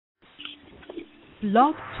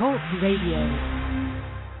Blog Talk Radio.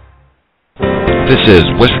 This is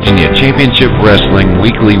West Virginia Championship Wrestling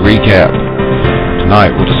Weekly Recap.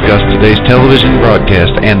 Tonight we'll discuss today's television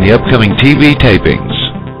broadcast and the upcoming TV tapings.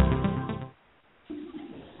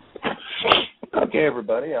 Okay,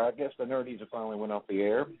 everybody, I guess the Nerdies have finally went off the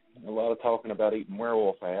air. A lot of talking about eating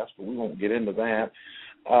werewolf ass, but we won't get into that.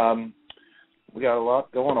 We got a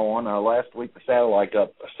lot going on. Last week, the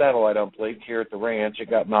satellite unplugged here at the ranch. It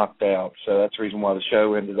got knocked out, so that's the reason why the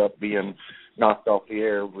show ended up being knocked off the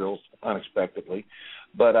air real unexpectedly.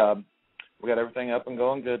 But we got everything up and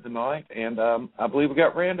going good tonight, and I believe we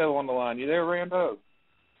got Rando on the line. You there, Rando?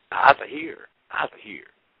 I'm here.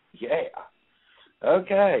 Yeah.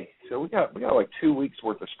 Okay, so we got like 2 weeks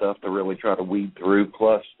worth of stuff to really try to weed through.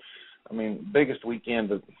 Plus, I mean, biggest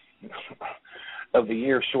weekend of the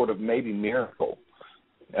year, short of maybe Miracle.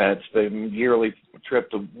 It's the yearly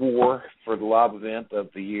trip to War for the live event of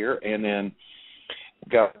the year, and then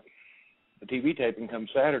we got the TV taping comes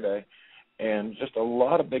Saturday, and just a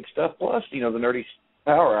lot of big stuff. Plus, the Nerdy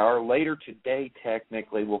Power Hour later today.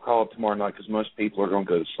 Technically, we'll call it tomorrow night because most people are going to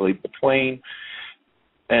go to sleep between.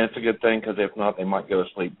 And it's a good thing because if not, they might go to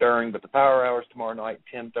sleep during. But the Power Hour is tomorrow night,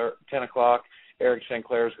 10 o'clock. Eric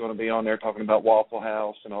Sinclair is going to be on there talking about Waffle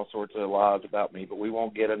House and all sorts of lies about me, but we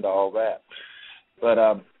won't get into all that. But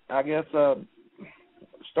I guess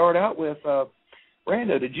start out with,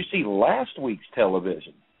 Brando, did you see last week's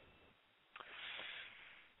television?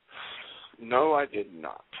 No, I did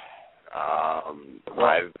not.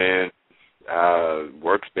 I've been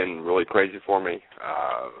work's been really crazy for me,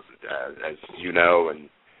 as you know,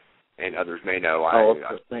 and others may know. I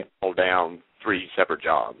hold down 3 separate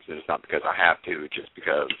jobs, and it's not because I have to, it's just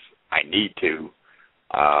because I need to,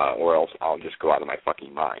 or else I'll just go out of my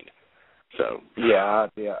fucking mind. So yeah,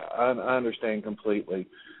 I understand completely.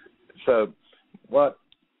 So what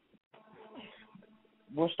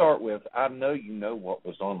we'll start with, I know you know what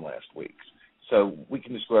was on last week's, so we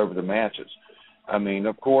can just go over the matches. I mean,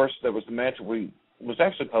 of course, there was the match was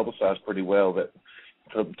actually publicized pretty well that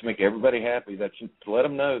to make everybody happy, that to let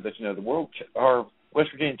them know that the our West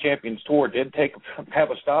Virginia Champions Tour did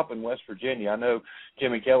have a stop in West Virginia. I know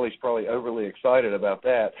Jimmy Kelly's probably overly excited about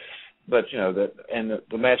that, but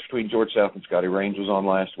the match between George South and Scotty Raines was on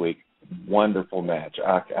last week. Wonderful match.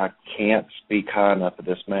 I can't speak high enough of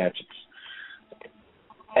this match.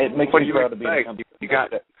 It makes me proud to be in company.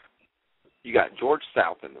 You got George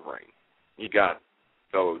South in the ring. You got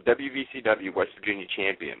the WVCW West Virginia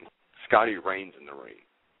champion Scotty Raines in the ring.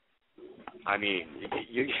 I mean,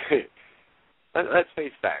 let's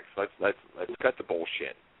face facts. Let's cut the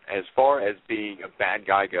bullshit. As far as being a bad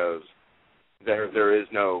guy goes, there is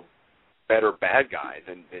no better bad guy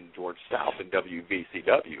than George South in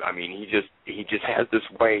WVCW. I mean, he just has this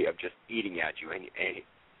way of just eating at you,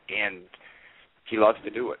 and he loves to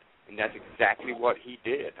do it. And that's exactly what he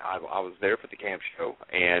did. I was there for the camp show,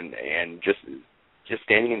 and just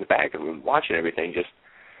standing in the back and watching everything,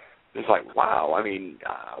 it's like, wow. I mean,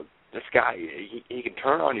 this guy, he can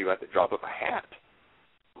turn on you at the drop of a hat,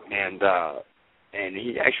 and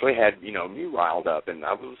he actually had me riled up, and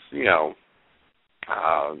I was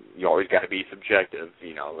you always got to be subjective,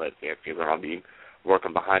 that if you're going to be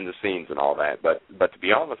working behind the scenes and all that. But to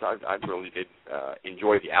be honest, I really did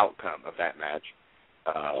enjoy the outcome of that match.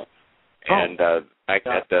 And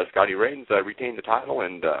Scotty Raines retained the title,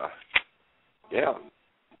 and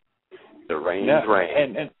the Raines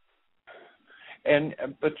reign.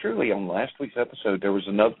 But truly, on last week's episode, there was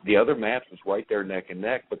the other match was right there neck and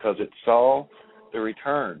neck because it saw the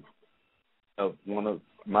return of one of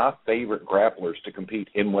my favorite grapplers to compete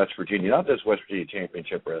in West Virginia, not just West Virginia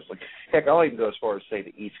Championship Wrestling. Heck, I'll even go as far as say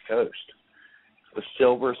the East Coast. The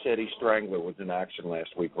Silver City Strangler was in action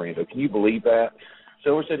last week, Rando. Can you believe that?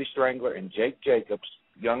 Silver City Strangler and Jake Jacobs,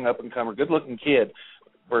 young up-and-comer, good-looking kid,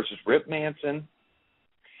 versus Rip Manson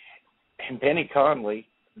and Benny Conley,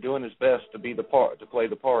 doing his best to play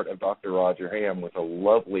the part of Dr. Roger Ham with a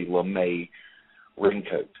lovely LeMay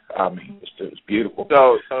ringcoat. I mean, it's beautiful.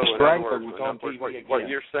 So Strangler was on TV again. What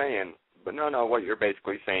you're saying, but what you're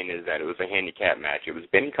basically saying is that it was a handicap match. It was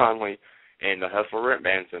Benny Conley and the Hustler Rip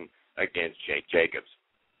Manson against Jake Jacobs.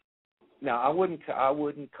 Now, I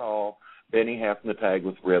wouldn't call Benny having to tag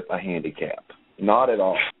with Rip a handicap. Not at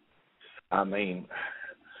all. I mean,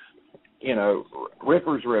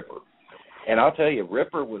 Ripper's Ripper. And I'll tell you,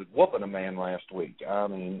 Ripper was whooping a man last week. I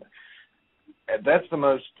mean, that's the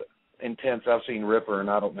most intense I've seen Ripper in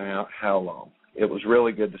I don't know how long. It was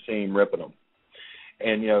really good to see him ripping him.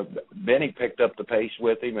 And, Benny picked up the pace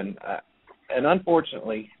with him. And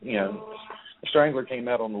unfortunately, the Strangler came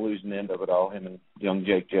out on the losing end of it all, him and young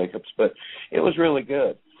Jake Jacobs. But it was really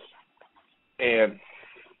good. And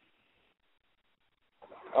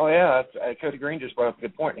oh yeah, Cody Green just brought up a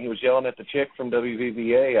good point. He was yelling at the chick from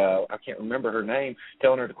WVVA. I can't remember her name,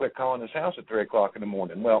 telling her to quit calling his house at 3:00 in the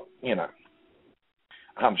morning. Well,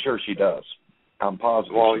 I'm sure she does. I'm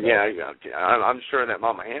positive. Well, yeah, I'm sure that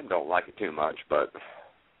Mama Ham don't like it too much, but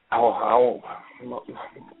I don't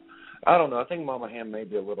know. I think Mama Ham may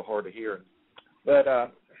be a little hard to hear, but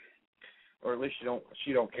or at least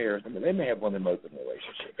she don't care. I mean, they may have one of them open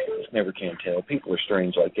relationships. You just never can tell. People are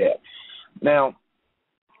strange like that. Now,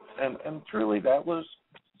 and truly, that was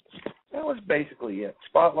basically it.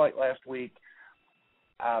 Spotlight last week.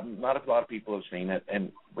 Not a lot of people have seen it,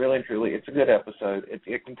 and really and truly, it's a good episode.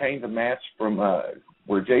 It contains a match from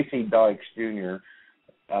where J.C. Dykes Jr.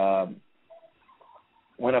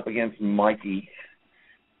 Went up against Mikey,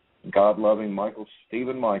 God-loving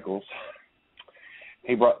Stephen Michaels.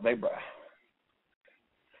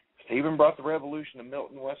 Stephen brought the revolution to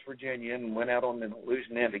Milton, West Virginia, and went out on the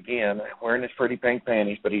losing end again, wearing his pretty pink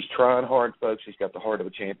panties. But he's trying hard, folks. He's got the heart of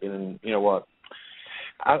a champion, and you know what?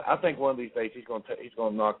 I think one of these days he's going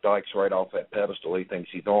to knock Dykes right off that pedestal he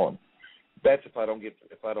thinks he's on. That's if I don't just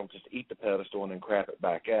eat the pedestal and then crap it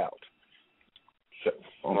back out. So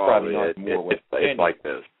on Friday night, it's like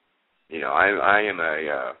this.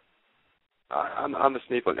 I'm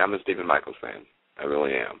a Stephen Michaels fan. I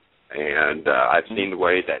really am, and I've seen the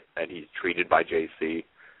way that he's treated by JC,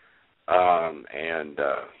 and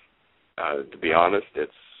to be honest,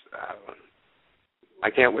 it's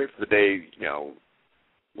I can't wait for the day.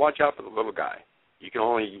 Watch out for the little guy. You can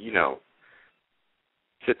only,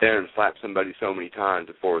 sit there and slap somebody so many times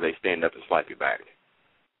before they stand up and slap you back.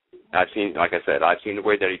 I've seen the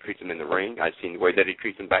way that he treats them in the ring. I've seen the way that he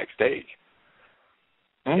treats them backstage.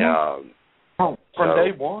 Mm-hmm. From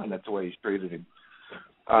day one, that's the way he's treated him.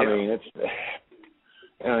 I mean,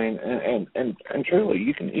 and truly,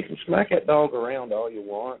 you can smack that dog around all you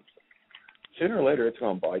want. Sooner or later, it's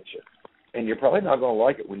going to bite you, and you're probably not going to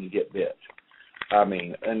like it when you get bit. I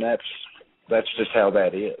mean, and that's just how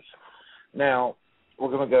that is. Now, we're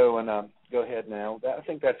going to go and go ahead now. I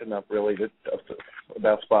think that's enough, really,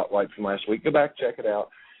 about Spotlight from last week. Go back, check it out.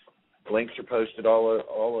 Links are posted all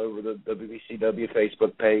over the WVCW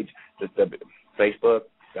Facebook page. Just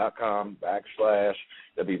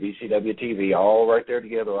Facebook.com/WVCW-TV, all right there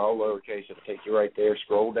together, all lowercase. It'll take you right there.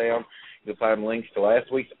 Scroll down. You'll find links to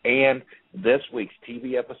last week's and this week's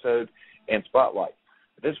TV episode and Spotlight.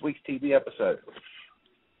 This week's TV episode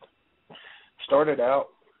started out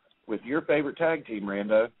with your favorite tag team,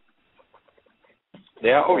 Rando.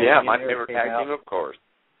 My favorite tag team, of course.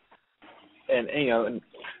 And and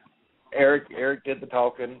Eric did the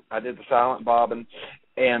talking. I did the silent bobbing,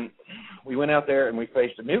 and we went out there and we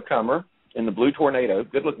faced a newcomer in the Blue Tornado.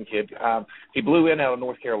 Good-looking kid. He blew in out of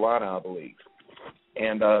North Carolina, I believe,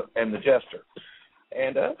 and the Jester.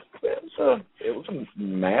 And it was a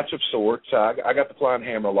match of sorts. I got the flying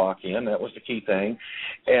hammer lock in. That was the key thing.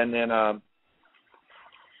 And then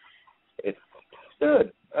it's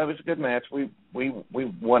good. It was a good match. We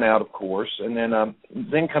won out, of course. And then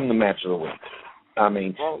come the match of the week. I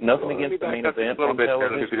mean, nothing against the main event on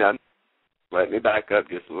television. Let me back up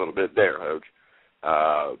just a little bit there, Hoge.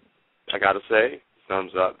 I got to say,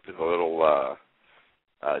 thumbs up to the little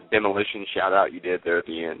demolition shout-out you did there at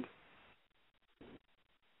the end.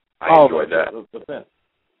 I enjoyed that.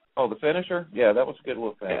 The finisher? Yeah, that was a good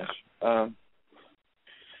little finish. Yeah.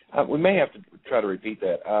 We may have to try to repeat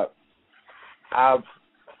that. I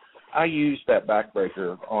used that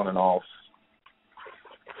backbreaker on and off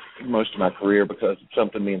most of my career because it's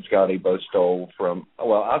something me and Scotty both stole from.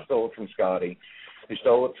 Well, I stole it from Scotty, who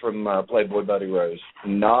stole it from Playboy Buddy Rose.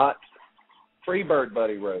 Not Freebird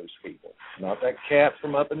Buddy Rose, people. Not that cat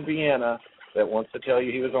from up in Vienna that wants to tell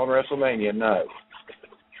you he was on WrestleMania. No.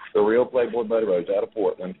 The real Playboy Buddy Rose out of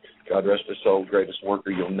Portland. God rest his soul, greatest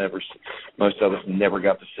worker most of us never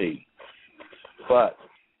got to see. But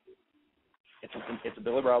it's a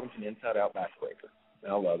Billy Robinson inside-out backbreaker.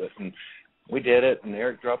 I love it. And we did it, and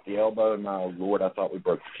Eric dropped the elbow, and my Lord, I thought we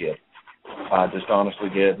broke the kid. I just honestly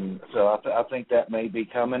did. And so I think that may be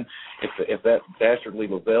coming. If that dastardly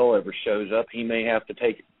Lavelle ever shows up, he may have to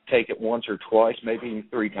take it once or twice, maybe even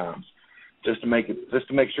 3 times, just to make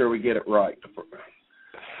sure we get it right.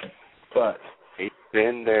 But he's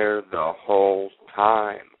been there the whole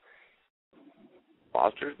time.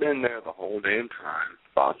 Foster's been there the whole damn time.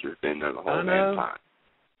 Foster's been there the whole damn time.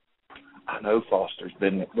 I know Foster's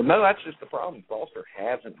been there. But no, that's just the problem. Foster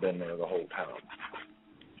hasn't been there the whole time.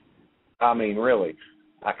 I mean, really.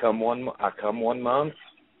 I come one month,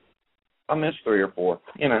 I miss 3 or 4.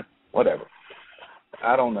 Whatever.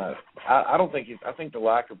 I don't know. I don't think I think the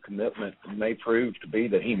lack of commitment may prove to be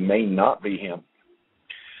that he may not be him.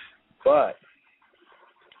 But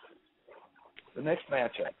the next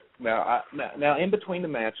matchup. Now in between the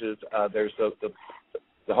matches, there's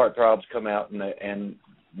the heartthrobs come out and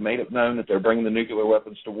made it known that they're bringing the nuclear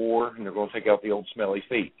weapons to war and they're going to take out the old smelly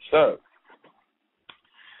feet. So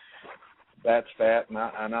that's that, and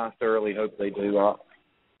I thoroughly hope they do.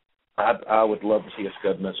 I would love to see a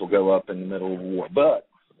Scud missile go up in the middle of the war. But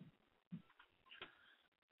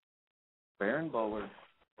Baron Bullard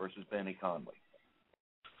versus Benny Conley.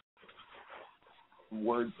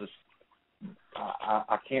 Words,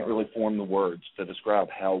 I can't really form the words to describe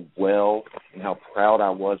how well and how proud I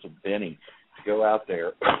was of Benny to go out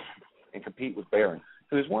there and compete with Baron,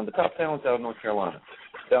 who is one of the top talents out of North Carolina.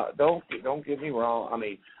 Don't get me wrong. I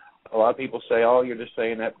mean, a lot of people say, "Oh, you're just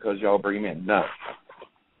saying that because y'all bring him in." No.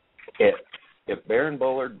 If Baron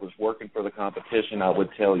Bullard was working for the competition, I would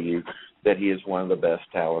tell you that he is one of the best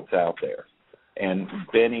talents out there. And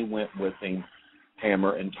Benny went with him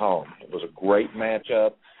hammer and tong. It was a great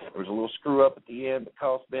matchup. There was a little screw up at the end that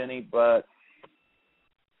cost Benny, but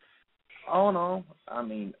all in all, I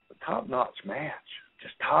mean, top-notch match.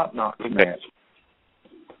 Just top-notch match.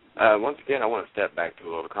 Once again, I want to step back to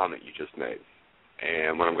a little comment you just made.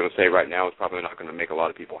 And what I'm going to say right now is probably not going to make a lot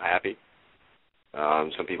of people happy.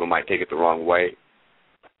 Some people might take it the wrong way,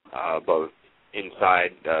 both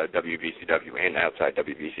inside WVCW and outside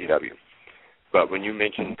WVCW. But when you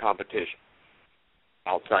mention competition,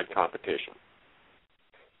 outside competition,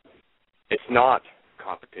 it's not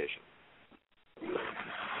competition.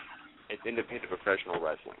 It's independent professional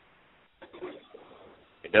wrestling.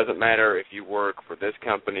 It doesn't matter if you work for this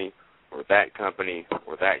company or that company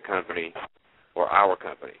or that company or our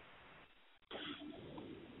company.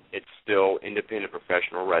 It's still independent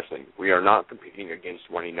professional wrestling. We are not competing against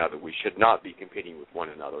one another. We should not be competing with one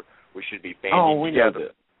another. We should be banding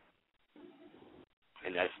together.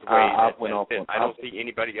 And that's the way I don't see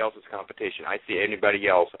anybody else's competition. I see anybody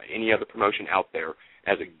else, any other promotion out there,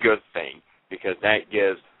 as a good thing, because that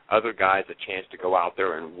gives other guys a chance to go out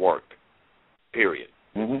there and work, period.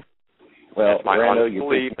 Mm-hmm. Well, that's my honest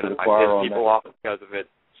belief, and if I piss people off because of it,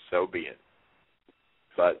 so be it.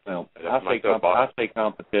 But I say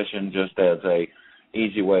competition just as a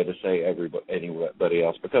easy way to say anybody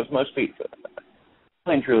else, because most people,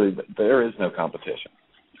 plain truly, there is no competition.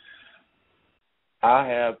 I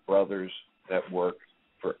have brothers that work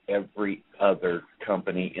for every other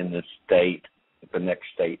company in this state, the next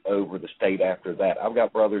state over, the state after that. I've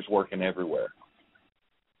got brothers working everywhere.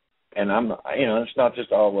 And it's not just,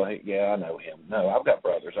 oh, well, yeah, I know him. No, I've got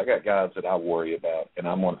brothers. I got guys that I worry about, and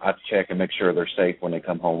I check and make sure they're safe when they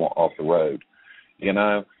come home off the road,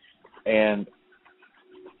 And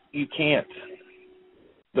you can't.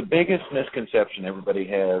 The biggest misconception everybody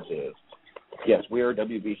has is, yes, we are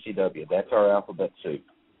WVCW. That's our alphabet soup.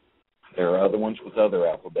 There are other ones with other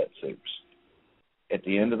alphabet soups. At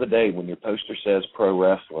the end of the day, when your poster says pro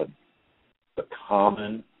wrestling, the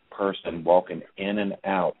common person walking in and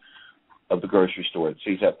out of the grocery store that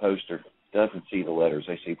sees that poster doesn't see the letters.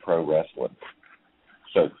 They see pro wrestling.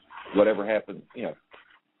 So whatever happens,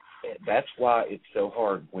 that's why it's so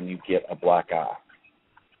hard when you get a black eye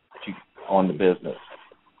on the business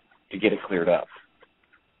to get it cleared up,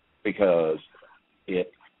 because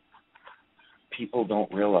people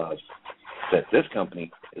don't realize that this company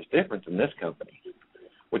is different than this company,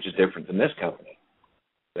 which is different than this company.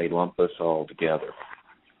 They lump us all together.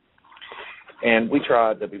 And we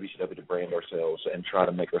try at WVCW to brand ourselves and try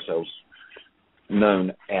to make ourselves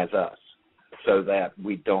known as us, so that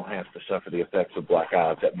we don't have to suffer the effects of black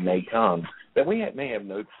eyes that may come, that we have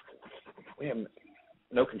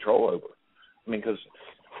no control over. I mean, because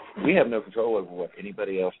we have no control over what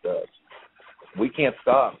anybody else does. We can't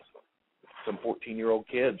stop some 14-year-old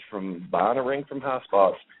kids from buying a ring from High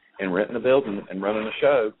Spots and renting a building and running a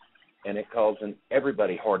show, and it causing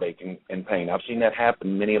everybody heartache and pain. I've seen that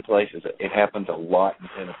happen many places. It happens a lot in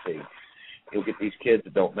Tennessee. You'll get these kids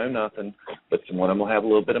that don't know nothing, but one of them will have a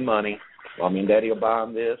little bit of money. Mommy and Daddy will buy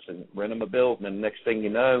them this and rent them a building, and the next thing you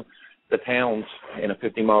know, the towns in a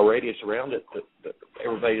 50-mile radius around it,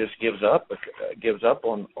 everybody just gives up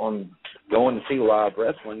on going to see live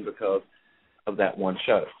wrestling because of that one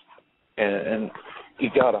show. And you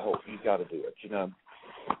got to do it.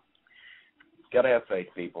 Got to have faith,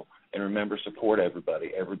 people. And remember, support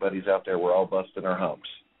everybody. Everybody's out there. We're all busting our humps,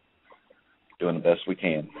 doing the best we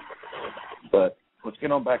can. But let's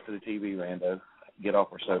get on back to the TV, Rando. Get off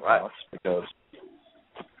our soapbox,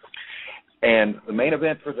 and the main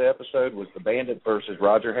event for the episode was the Bandit versus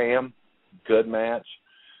Roger Ham. Good match.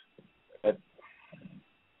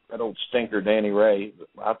 that old stinker Danny Ray,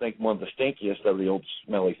 I think one of the stinkiest of the old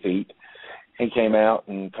smelly feet. He came out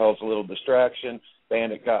and caused a little distraction.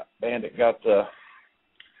 Bandit got the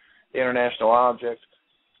international object,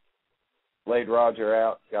 laid Roger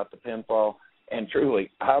out, got the pinfall, and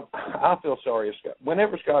truly, I feel sorry.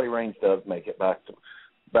 Whenever Scotty Raines does make it back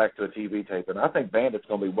to a TV tape, and I think Bandit's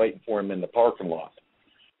going to be waiting for him in the parking lot.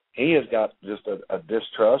 He has got just a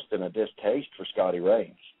distrust and a distaste for Scotty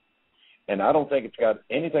Raines. And I don't think it's got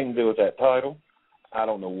anything to do with that title. I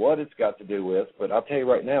don't know what it's got to do with, but I'll tell you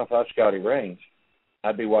right now, if I was Scotty Raines,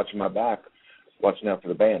 I'd be watching my back, watching out for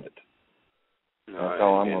the Bandit. That's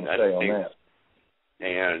all I'm going to say on that.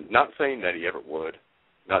 And not saying that he ever would,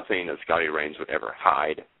 not saying that Scotty Raines would ever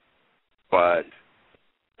hide, but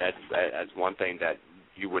that's one thing that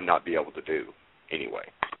you would not be able to do anyway,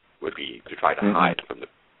 would be to try to hide from the...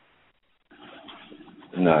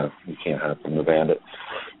 No, you can't hide from the Bandit.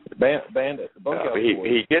 Bandit, the Bunkhouse Boys.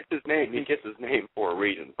 He gets his name. He gets his name for a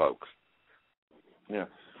reason, folks. Yeah.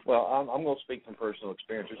 Well, I'm going to speak from personal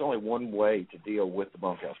experience. There's only one way to deal with the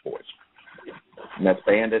Bunkhouse Boys, and that's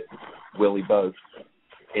Bandit, Willie both,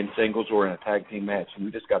 in singles or in a tag team match.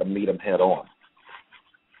 You just got to meet them head on.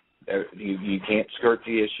 You can't skirt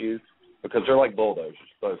the issue because they're like bulldozers,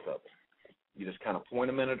 both of them. You just kind of point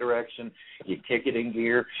them in a direction, you kick it in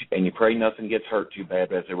gear, and you pray nothing gets hurt too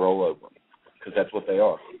bad as they roll over them, because that's what they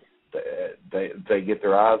are. They get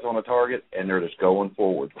their eyes on a target, and they're just going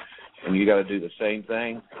forward. And you got to do the same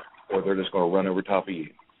thing, or they're just going to run over top of you.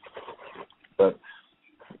 But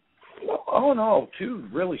all in all, 2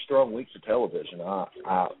 really strong weeks of television.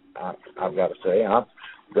 I've got to say, I'm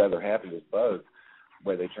rather happy with both the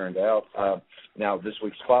way they turned out. Now, this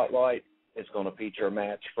week's Spotlight is going to feature a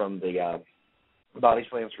match from the Body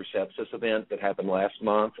Slams for Sepsis event that happened last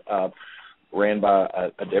month, ran by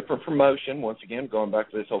a different promotion. Once again, going back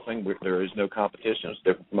to this whole thing, there is no competition. It's a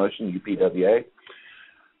different promotion, UPWA.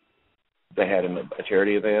 They had a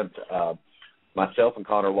charity event. Myself and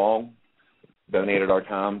Connor Long donated our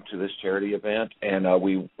time to this charity event, and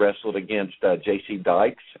we wrestled against J.C.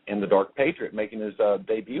 Dykes and the Dark Patriot, making his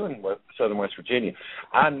debut in Southern West Virginia.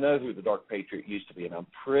 I know who the Dark Patriot used to be, and I'm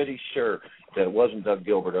pretty sure that it wasn't Doug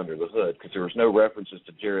Gilbert under the hood, because there was no references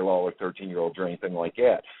to Jerry Lawler, 13-year-olds, or anything like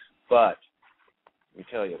that. But let me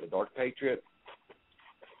tell you, the Dark Patriot,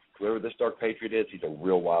 whoever this Dark Patriot is, he's a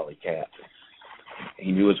real wily cat.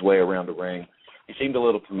 He knew his way around the ring. He seemed a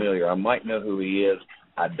little familiar. I might know who he is.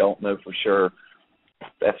 I don't know for sure.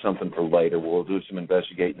 That's something for later. We'll do some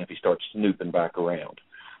investigating if he starts snooping back around.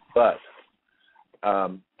 But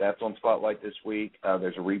that's on Spotlight this week.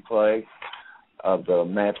 There's a replay of the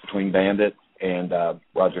match between Bandit and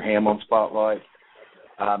Roger Ham on Spotlight.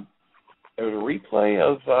 There's a replay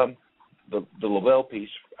of the Lavelle piece,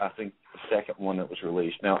 I think the second one that was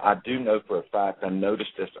released. Now, I do know for a fact, I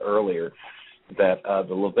noticed this earlier, that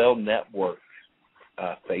the Lavelle Network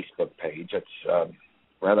Facebook page, it's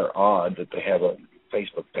rather odd that they have a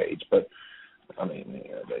Facebook page, but, I mean,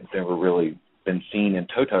 they've never really been seen in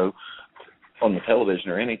toto on the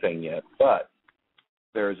television or anything yet, but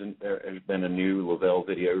there has been a new Lavelle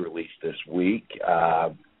video released this week,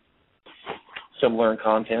 similar in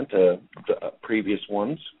content to the previous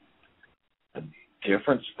ones, a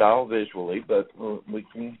different style visually, but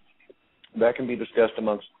that can be discussed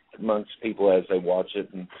amongst people as they watch it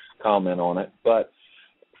and comment on it. But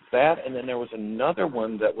that, and then there was another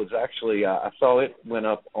one that was actually, I saw it went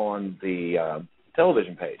up on the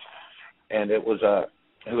television page, and it was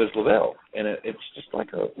Lavelle, and it's just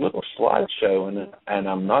like a little slideshow, and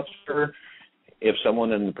I'm not sure if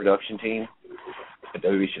someone in the production team at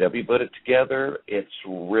WVCW put it together. It's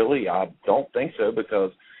really, I don't think so,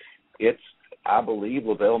 because I believe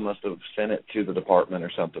Lavelle must have sent it to the department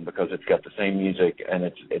or something, because it's got the same music and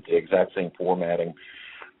it's the exact same formatting.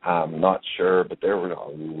 I'm not sure, but there were a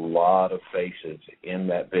lot of faces in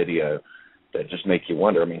that video that just make you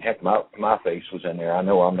wonder. I mean, heck, my face was in there. I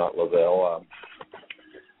know I'm not Lavelle.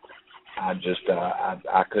 I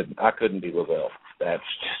couldn't be Lavelle. That's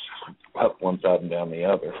just up one side and down the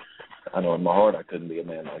other. I know in my heart I couldn't be a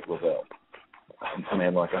man like Lavelle. I'm a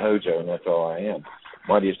man like a Hojo, and that's all I am.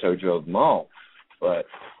 Mightiest Hojo of them all. But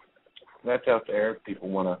that's out there if people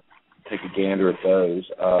want to take a gander at those.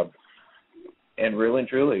 And really and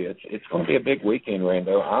truly, it's going to be a big weekend,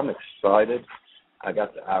 Rando. I'm excited.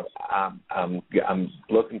 I'm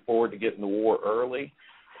looking forward to getting the war early.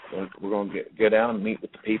 We're going to get down and meet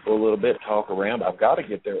with the people a little bit, talk around. I've got to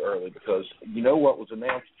get there early, because you know what was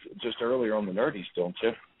announced just earlier on the Nerdies, don't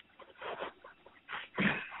you?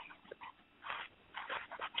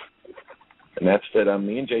 And that's that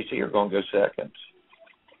me and JC are going to go second.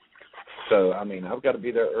 So, I mean, I've got to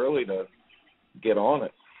be there early to get on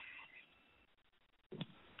it.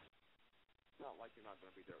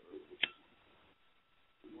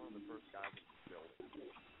 one of the first guys in the building.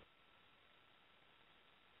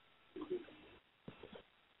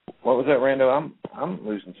 What was that, Rando? I'm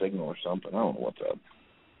losing signal or something. I don't know what's up.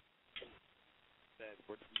 Said,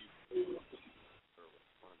 what do you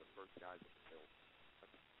one of the first guys in the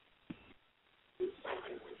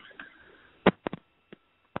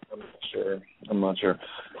building? I'm not sure.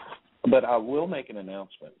 But I will make an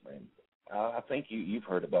announcement, man. I think you've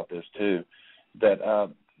heard about this too, that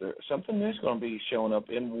something new is going to be showing up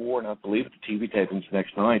in War, and I believe at the TV tapings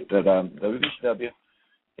next night, that WVCW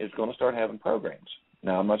is going to start having programs.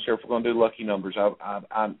 Now, I'm not sure if we're going to do lucky numbers.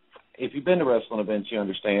 If you've been to wrestling events, you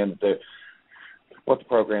understand that what the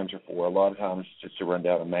programs are for. A lot of times it's just a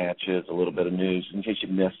rundown of matches, a little bit of news in case you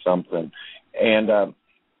missed something. And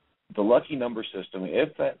the lucky number system,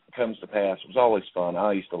 if that comes to pass, was always fun.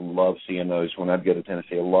 I used to love seeing those when I'd go to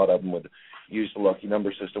Tennessee. A lot of them would use the lucky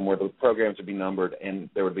number system where the programs would be numbered and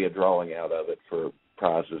there would be a drawing out of it for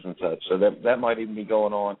prizes and such. So that might even be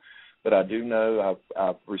going on. But I do know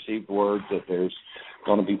I've received word that there's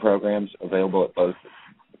going to be programs available at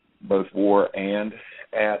both War and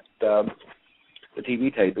at the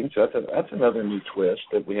TV taping. So that's another new twist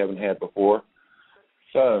that we haven't had before.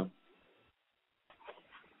 So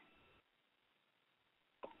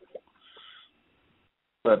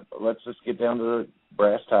but let's just get down to the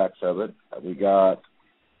brass tacks of it. We got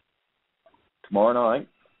tomorrow night,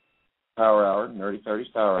 Power Hour, Nerdy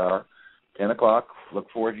 30s Power Hour, 10 o'clock. Look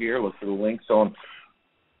for it here. Look for the links on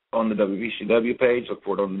the WVCW page. Look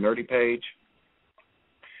for it on the Nerdy page.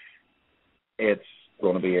 It's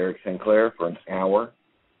going to be Eric Sinclair for an hour.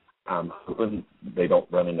 I'm hoping they don't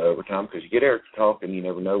run into overtime because you get Eric to talk and you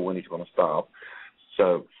never know when he's going to stop.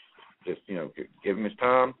 So just, give him his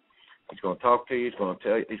time. He's going to talk to you. He's going to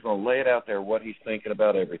tell you. He's going to lay it out there what he's thinking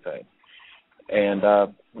about everything. And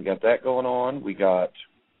we got that going on. We got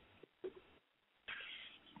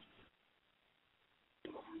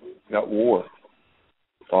War,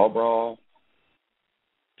 Fall Brawl,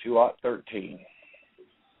 2-13,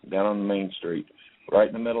 down on the main street, right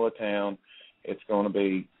in the middle of town. It's going to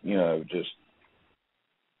be,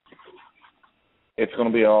 it's going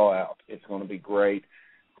to be all out. It's going to be great.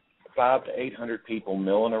 500 to 800 people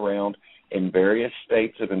milling around in various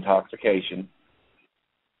states of intoxication.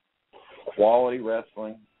 Quality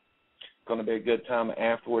wrestling. It's going to be a good time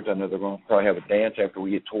afterwards. I know they're going to probably have a dance after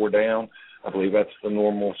we get tore down. I believe that's the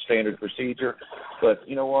normal standard procedure. But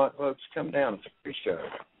you know what, folks? Come down. It's a free show.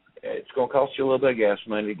 It's going to cost you a little bit of gas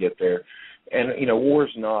money to get there. And,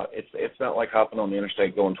 War's not, it's not like hopping on the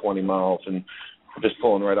interstate going 20 miles and just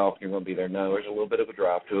pulling right off and you're going to be there. No, there's a little bit of a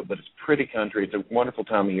drive to it, but it's pretty country. It's a wonderful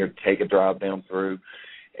time of year to take a drive down through.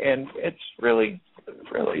 And it's really,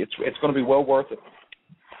 it's going to be well worth it.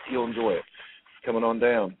 You'll enjoy it. Coming on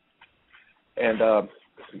down. And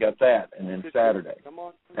we got that. And then Saturday.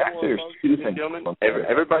 Actually, there's two things.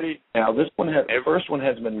 Everybody. Now, the first one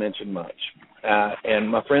hasn't been mentioned much. And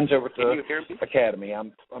my friends over at the Academy,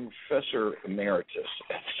 I'm Professor Emeritus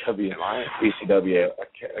at WVCW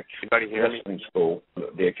Wrestling School,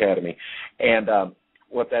 the Academy. And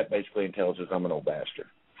what that basically entails is I'm an old bastard.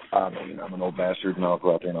 I'm an old bastard, and I'll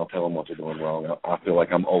go out there and I'll tell them what they're doing wrong. I feel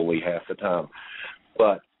like I'm Ole half the time.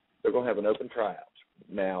 But they're going to have an open tryout.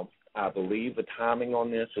 Now, I believe the timing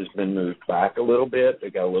on this has been moved back a little bit. They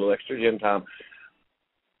got a little extra gym time.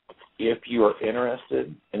 If you are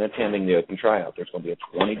interested in attending the open tryout, there's going to be a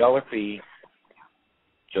 $20 fee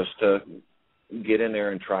just to get in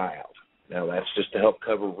there and try out. Now, that's just to help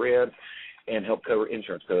cover rent and help cover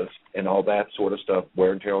insurance costs and all that sort of stuff,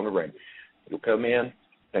 wear and tear on the ring. You'll come in,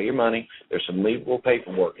 pay your money. There's some legal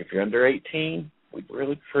paperwork. If you're under 18, we'd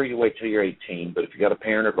really prefer you wait till you're 18. But if you got a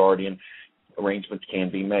parent or guardian, arrangements can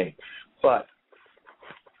be made. But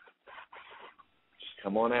just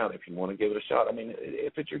come on out if you want to give it a shot. I mean,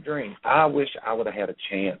 if it's your dream. I wish I would have had a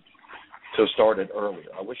chance to have started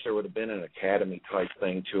earlier. I wish there would have been an academy-type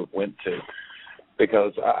thing to have went to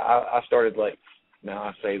because I started late. Now,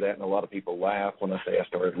 I say that, and a lot of people laugh when I say I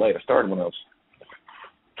started late. I started when I was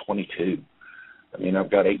 22. I mean,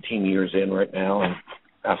 I've got 18 years in right now, and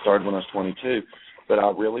I started when I was 22. But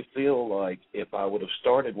I really feel like if I would have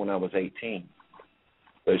started when I was 18,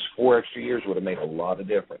 those 4 extra years would have made a lot of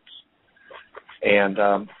difference. And,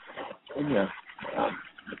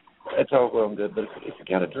 it's all well and good, but if you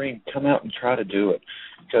got a dream, come out and try to do it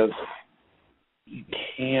because you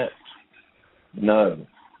can't know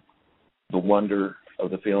the wonder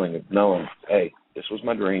of the feeling of knowing, hey, this was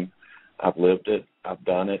my dream. I've lived it. I've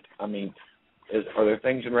done it. I mean, are there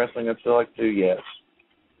things in wrestling I'd still like to do? Yes.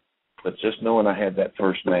 But just knowing I had that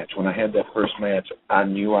first match, when I had that first match, I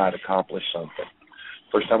knew I'd accomplished something.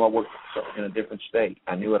 First time I worked in a different state,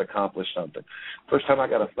 I knew I'd accomplished something. First time I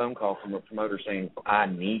got a phone call from a promoter saying, I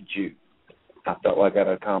need you, I felt like I'd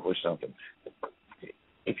accomplished something.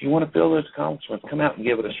 If you want to feel those accomplishments, come out and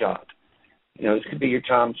give it a shot. You know, this could be your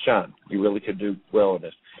time to shine. You really could do well in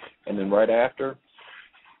this. And then right after,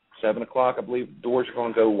 7 o'clock, I believe the doors are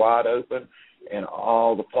going to go wide open, and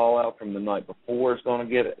all the fallout from the night before is going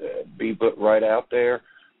to be put right out there.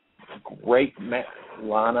 Great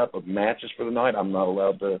lineup of matches for the night. I'm not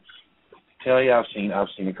allowed to tell you. I've seen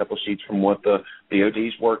a couple of sheets from what the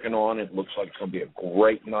BOD's working on. It looks like it's going to be a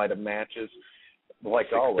great night of matches.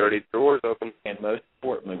 Like always. 6:30 doors open. And most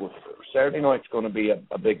importantly, Saturday night's going to be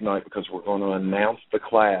a big night because we're going to announce the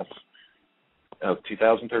class of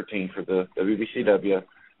 2013 for the WVCW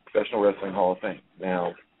Professional Wrestling Hall of Fame.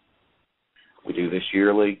 Now, we do this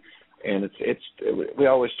yearly, and we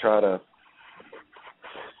always try to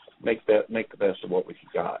make the best of what we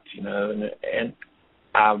got, you know. And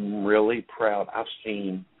I'm really proud. I've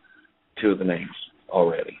seen 2 of the names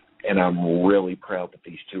already, and I'm really proud that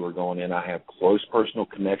these 2 are going in. I have close personal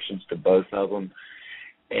connections to both of them,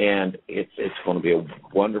 and it's going to be a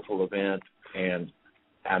wonderful event. And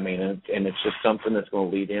I mean, and it's just something that's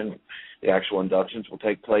going to lead in. The actual inductions will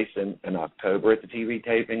take place in October at the TV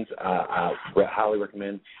tapings. I highly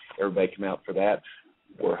recommend everybody come out for that.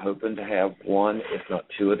 We're hoping to have 1, if not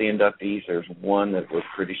 2 of the inductees. There's 1 that we're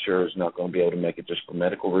pretty sure is not going to be able to make it just for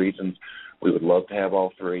medical reasons. We would love to have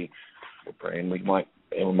all 3. We're praying we might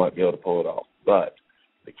be able to pull it off. But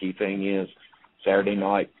the key thing is Saturday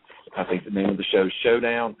night, I think the name of the show is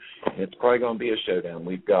Showdown, and it's probably going to be a showdown.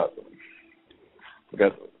 We've got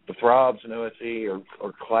the Throbs and OSE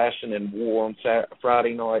are clashing in war on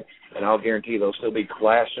Friday night, and I'll guarantee they'll still be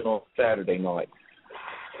clashing on Saturday night.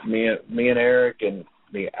 Me and Eric and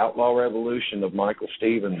the Outlaw Revolution of Michael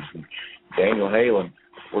Stevens and Daniel Halen,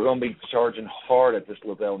 we're going to be charging hard at this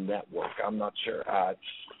Lavelle network. I'm not sure.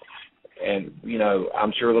 And, you know,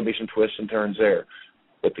 I'm sure there'll be some twists and turns there.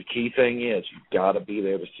 But the key thing is you've got to be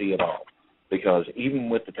there to see it all. Because even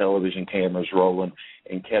with the television cameras rolling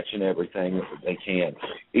and catching everything that they can,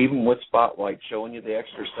 even with Spotlight showing you the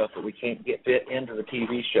extra stuff that we can't get fit into the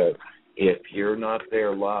TV show, if you're not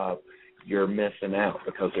there live, you're missing out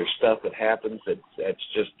because there's stuff that happens that's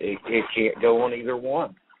just it can't go on either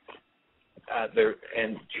one.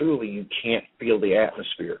 And truly, you can't feel the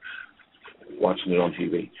atmosphere watching it on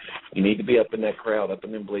TV. You need to be up in that crowd, up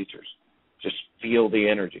in them bleachers. Just feel the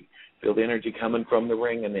energy. Feel the energy coming from the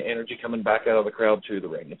ring and the energy coming back out of the crowd to the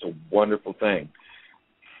ring. It's a wonderful thing.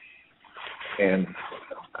 And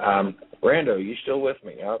Brando, you still with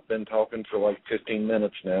me? I've been talking for like 15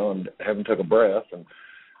 minutes now and haven't took a breath. And is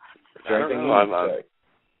there anything you want to say?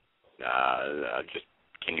 Just,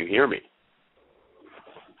 can you hear me?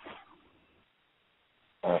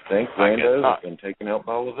 I think Brando has been taken out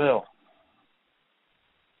by Lavelle.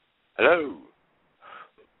 Hello.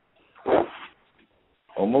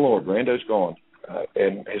 Oh my Lord, Brando's gone,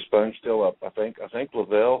 and his phone's still up. I think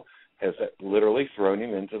Lavelle has literally thrown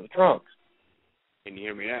him into the trunk. Can you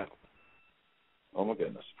hear me now? Oh my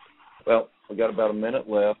goodness. Well, we got about a minute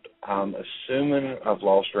left. I'm assuming I've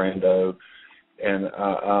lost Rando, and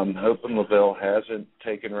I'm hoping Lavelle hasn't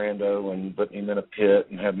taken Rando and put him in a pit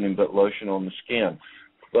and having him put lotion on the skin.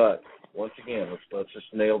 But once again, let's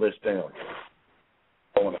just nail this down.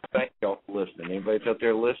 I want to thank y'all for listening. Anybody out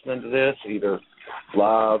there listening to this, either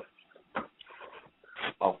live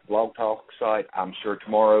off the Blog Talk site, I'm sure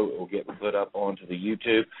tomorrow it will get put up onto the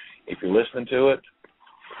YouTube. If you're listening to it,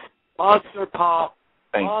 Monster Pop.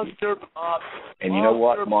 Thank Monster you. Pop. And you know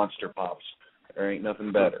what? Monster Pops. There ain't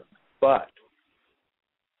nothing better. But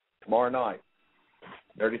tomorrow night,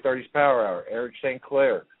 Dirty 30's Power Hour, Eric St.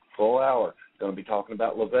 Clair, full hour. Going to be talking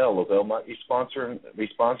about Lavelle. Lavelle might be sponsoring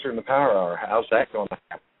the Power Hour. How's that going to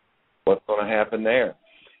happen? What's going to happen there?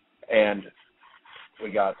 And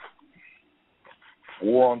we got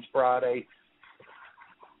War on Friday,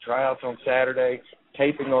 tryouts on Saturday,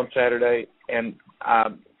 taping on Saturday, and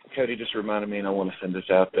Cody just reminded me, and I want to send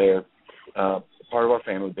this out there. Part of our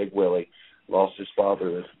family, Big Willie, lost his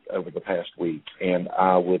father over the past week, and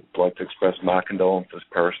I would like to express my condolences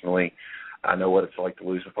personally. I know what it's like to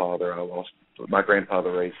lose a father. My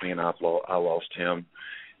grandfather raised me, and I lost him,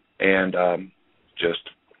 and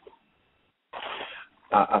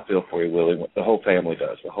I feel for you, Willie. The whole family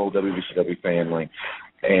does, the whole WVCW family,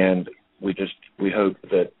 and we hope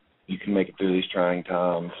that you can make it through these trying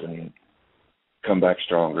times and come back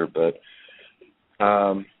stronger. But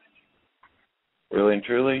really and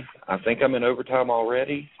truly, I think I'm in overtime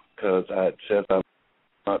already because it says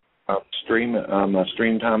my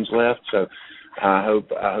stream time's left. So I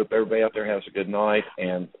hope everybody out there has a good night,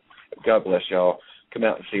 and God bless y'all. come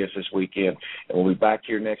out and see us this weekend. And we'll be back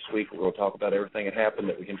here next week. We're going to talk about everything that happened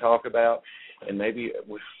that we can talk about, and maybe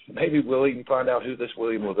we'll even find out who this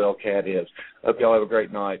William Lavelle cat is. Hope y'all have a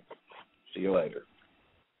great night. See you later.